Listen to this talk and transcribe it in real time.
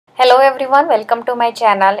Hello everyone, welcome to my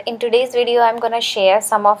channel. In today's video, I'm gonna share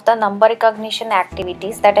some of the number recognition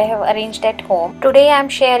activities that I have arranged at home. Today I'm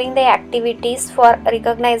sharing the activities for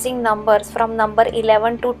recognizing numbers from number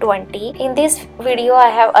 11 to 20. In this video, I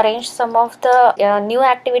have arranged some of the new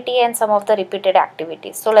activity and some of the repeated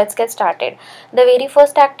activities. So let's get started. The very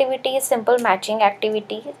first activity is simple matching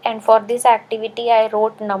activity, and for this activity I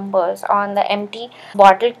wrote numbers on the empty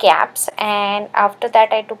bottle caps, and after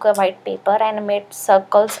that I took a white paper and made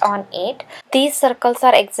circles on it. These circles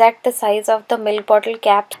are exact the size of the milk bottle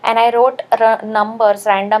cap, and I wrote numbers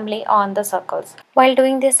randomly on the circles. While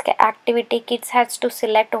doing this activity, kids has to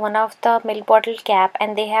select one of the milk bottle cap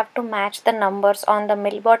and they have to match the numbers on the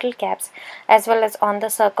milk bottle caps as well as on the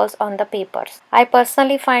circles on the papers. I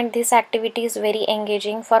personally find this activity is very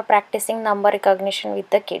engaging for practicing number recognition with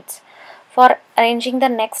the kids. For arranging the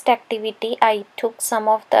next activity, I took some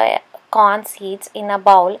of the corn seeds in a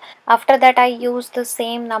bowl. After that, I used the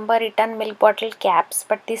same number written milk bottle caps,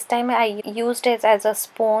 but this time I used it as a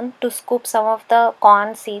spoon to scoop some of the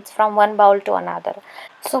corn seeds from one bowl to another.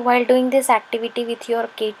 So while doing this activity with your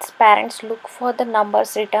kids, parents look for the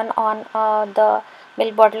numbers written on the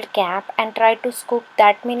milk bottle cap and try to scoop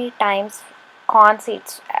that many times corn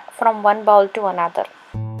seeds from one bowl to another.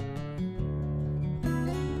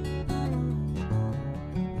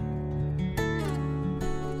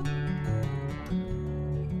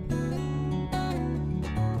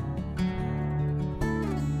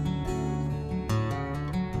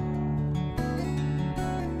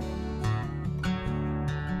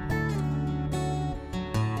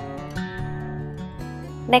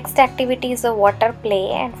 Next activity is a water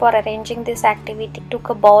play, and for arranging this activity, took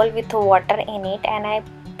a bowl with water in it and I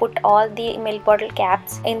put all the milk bottle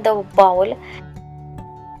caps in the bowl.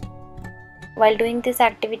 While doing this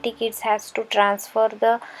activity, kids has to transfer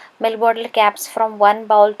the milk bottle caps from one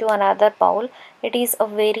bowl to another bowl. It is a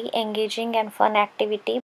very engaging and fun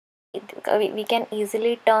activity. We can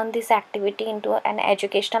easily turn this activity into an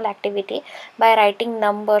educational activity by writing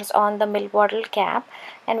numbers on the milk bottle cap,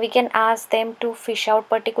 and we can ask them to fish out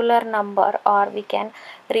particular number, or we can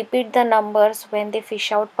repeat the numbers when they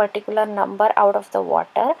fish out particular number out of the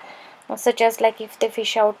water. Such as, like, if they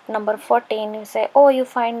fish out number 14, you say, oh, you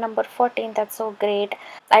find number 14, that's so great.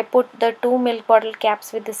 I put the two milk bottle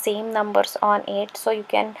caps with the same numbers on it, so you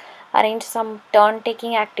can arrange some turn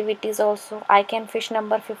taking activities also. I can fish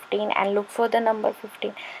number 15 and look for the number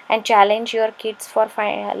 15 and challenge your kids for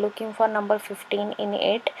looking for number 15 in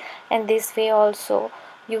it, and this way also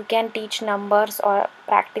you can teach numbers or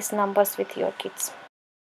practice numbers with your kids.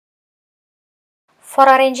 For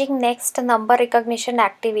arranging next number recognition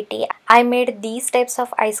activity, I made these types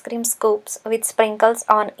of ice cream scoops with sprinkles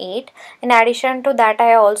on it. In addition to that,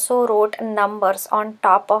 I also wrote numbers on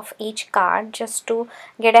top of each card just to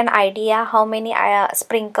get an idea how many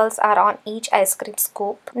sprinkles are on each ice cream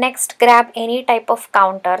scoop. Next, grab any type of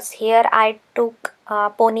counters. Here I took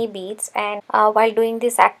pony beads, and while doing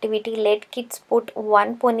this activity, let kids put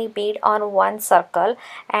one pony bead on one circle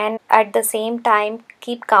and at the same time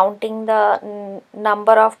keep counting the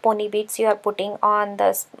number of pony beads you are putting on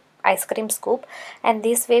the ice cream scoop, and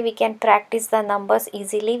this way we can practice the numbers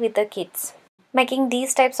easily with the kids. Making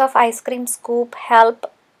these types of ice cream scoop help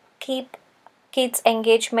keep kids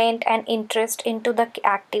engagement and interest into the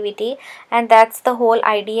activity, and that's the whole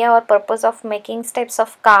idea or purpose of making types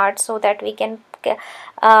of cards, so that we can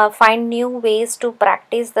find new ways to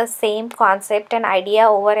practice the same concept and idea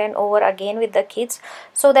over and over again with the kids,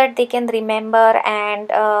 so that they can remember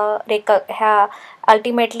and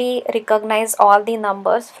ultimately recognize all the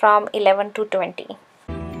numbers from 11 to 20.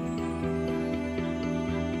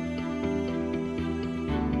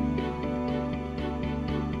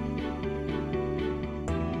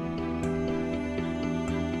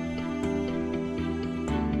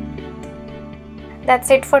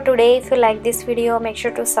 That's it for today. If you like this video, make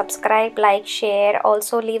sure to subscribe, like, share,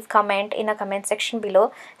 also leave comment in a comment section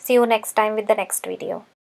below. See you next time with the next video.